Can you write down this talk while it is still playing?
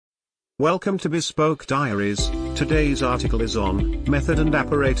Welcome to Bespoke Diaries. Today's article is on Method and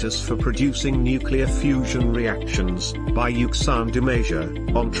Apparatus for Producing Nuclear Fusion Reactions by Ukshaan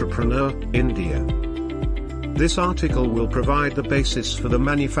Dumasia, Entrepreneur, India. This article will provide the basis for the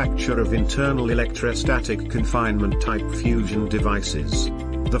manufacture of internal electrostatic confinement-type fusion devices.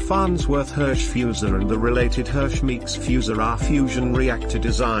 The Farnsworth-Hirsch fusor and the related Hirsch-Meeks fusor are fusion reactor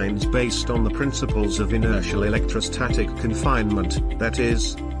designs based on the principles of inertial electrostatic confinement, that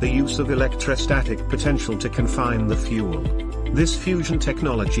is, the use of electrostatic potential to confine the fuel. This fusion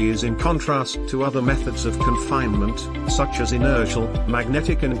technology is in contrast to other methods of confinement, such as inertial,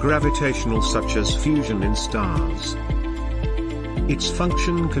 magnetic and gravitational, such as fusion in stars. Its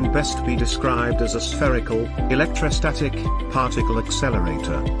function can best be described as a spherical, electrostatic, particle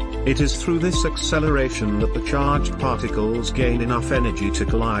accelerator. It is through this acceleration that the charged particles gain enough energy to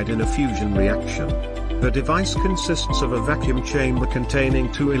collide in a fusion reaction. The device consists of a vacuum chamber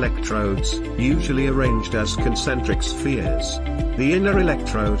containing two electrodes, usually arranged as concentric spheres. The inner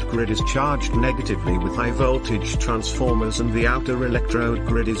electrode grid is charged negatively with high-voltage transformers, and the outer electrode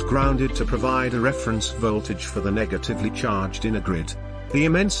grid is grounded to provide a reference voltage for the negatively charged inner grid. The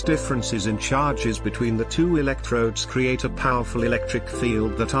immense differences in charges between the two electrodes create a powerful electric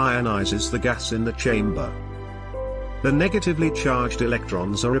field that ionizes the gas in the chamber. The negatively charged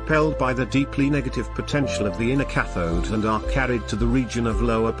electrons are repelled by the deeply negative potential of the inner cathode and are carried to the region of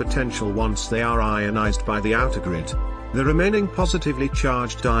lower potential once they are ionized by the outer grid. The remaining positively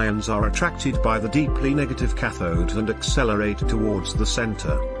charged ions are attracted by the deeply negative cathode and accelerate towards the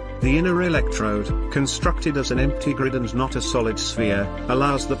center. The inner electrode, constructed as an empty grid and not a solid sphere,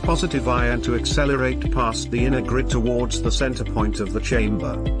 allows the positive ion to accelerate past the inner grid towards the center point of the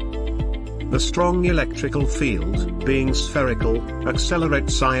chamber. The strong electrical field, being spherical,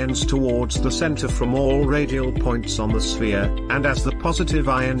 accelerates ions towards the center from all radial points on the sphere, and as the positive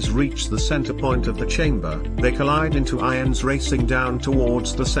ions reach the center point of the chamber, they collide into ions racing down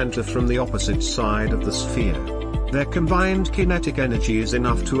towards the center from the opposite side of the sphere. Their combined kinetic energy is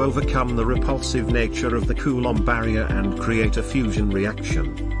enough to overcome the repulsive nature of the Coulomb barrier and create a fusion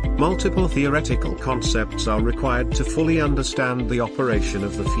reaction. Multiple theoretical concepts are required to fully understand the operation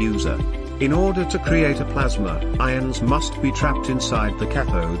of the fusor. In order to create a plasma, ions must be trapped inside the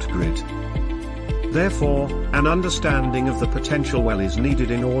cathode grid. Therefore, an understanding of the potential well is needed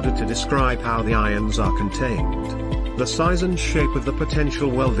in order to describe how the ions are contained. The size and shape of the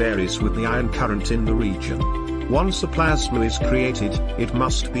potential well varies with the ion current in the region. Once a plasma is created, it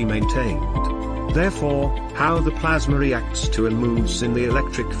must be maintained. Therefore, how the plasma reacts to and moves in the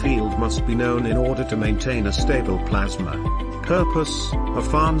electric field must be known in order to maintain a stable plasma. Purpose: a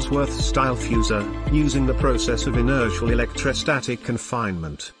Farnsworth-style fusor, using the process of inertial electrostatic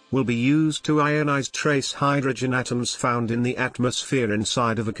confinement, will be used to ionize trace hydrogen atoms found in the atmosphere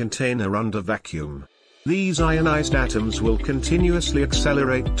inside of a container under vacuum. These ionized atoms will continuously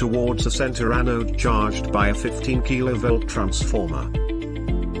accelerate towards a center anode charged by a 15 kV transformer.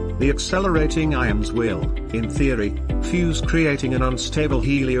 The accelerating ions will, in theory, fuse, creating an unstable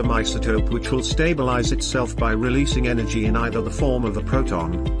helium isotope which will stabilize itself by releasing energy in either the form of a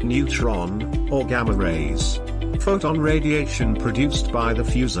proton, neutron, or gamma rays. Photon radiation produced by the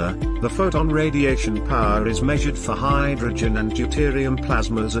fusor. The photon radiation power is measured for hydrogen and deuterium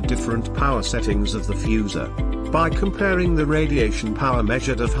plasmas at different power settings of the fusor. By comparing the radiation power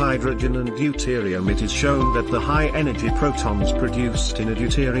measured of hydrogen and deuterium, it is shown that the high-energy protons produced in a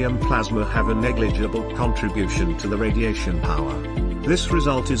deuterium plasma have a negligible contribution to the radiation power. This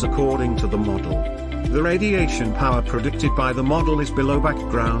result is according to the model. The radiation power predicted by the model is below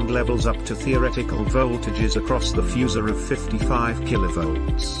background levels up to theoretical voltages across the fusor of 55 kV.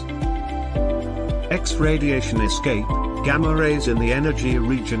 X-radiation escape. Gamma rays in the energy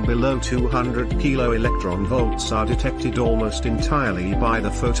region below 200 kV are detected almost entirely by the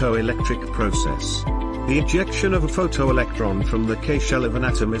photoelectric process. The ejection of a photoelectron from the K-shell of an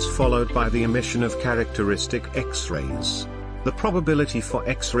atom is followed by the emission of characteristic X-rays. The probability for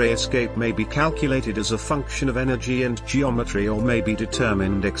X-ray escape may be calculated as a function of energy and geometry, or may be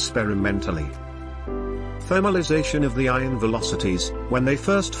determined experimentally. Thermalization of the ion velocities. When they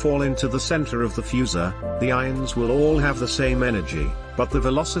first fall into the center of the fusor, the ions will all have the same energy, but the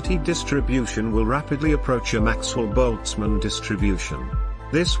velocity distribution will rapidly approach a Maxwell-Boltzmann distribution.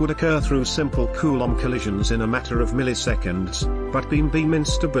 This would occur through simple Coulomb collisions in a matter of milliseconds, but beam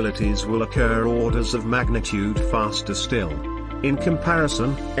instabilities will occur orders of magnitude faster still. In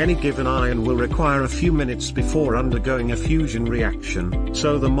comparison, any given ion will require a few minutes before undergoing a fusion reaction,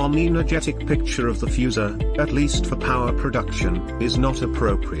 so the monenergetic picture of the fusor, at least for power production, is not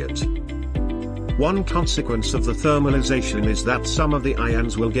appropriate. One consequence of the thermalization is that some of the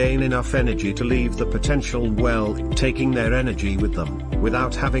ions will gain enough energy to leave the potential well, taking their energy with them,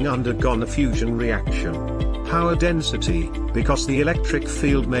 without having undergone a fusion reaction. Power density: because the electric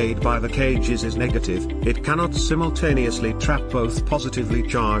field made by the cages is negative, it cannot simultaneously trap both positively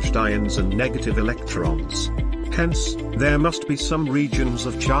charged ions and negative electrons. Hence, there must be some regions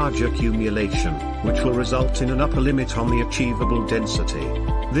of charge accumulation, which will result in an upper limit on the achievable density.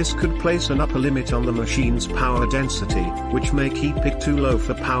 This could place an upper limit on the machine's power density, which may keep it too low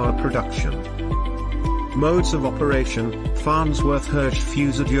for power production. Modes of operation: Farnsworth-Hirsch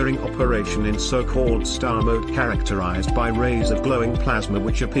fusor during operation in so-called star mode, characterized by rays of glowing plasma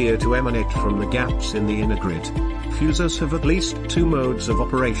which appear to emanate from the gaps in the inner grid. Fusors have at least two modes of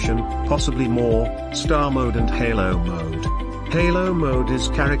operation, possibly more: star mode and halo mode. Halo mode is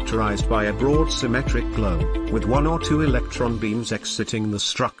characterized by a broad symmetric glow, with one or two electron beams exiting the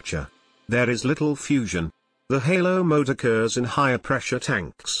structure. There is little fusion. The halo mode occurs in higher pressure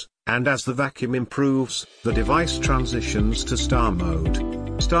tanks, and as the vacuum improves, the device transitions to star mode.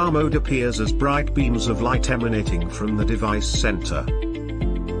 Star mode appears as bright beams of light emanating from the device center.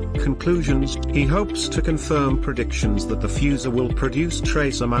 Conclusions: he hopes to confirm predictions that the fusor will produce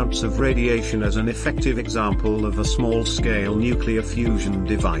trace amounts of radiation as an effective example of a small-scale nuclear fusion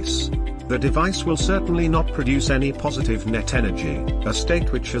device. The device will certainly not produce any positive net energy, a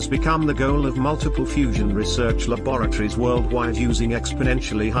state which has become the goal of multiple fusion research laboratories worldwide using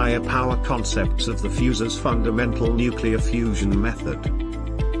exponentially higher power concepts of the fusor's fundamental nuclear fusion method.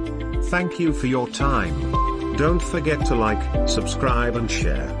 Thank you for your time. Don't forget to like, subscribe and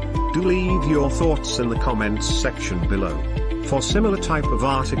share. Do leave your thoughts in the comments section below. For similar type of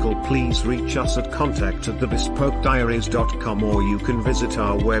article, please reach us at contact@thebespokediaries.com, or you can visit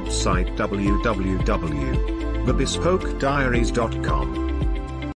our website www.thebespokediaries.com.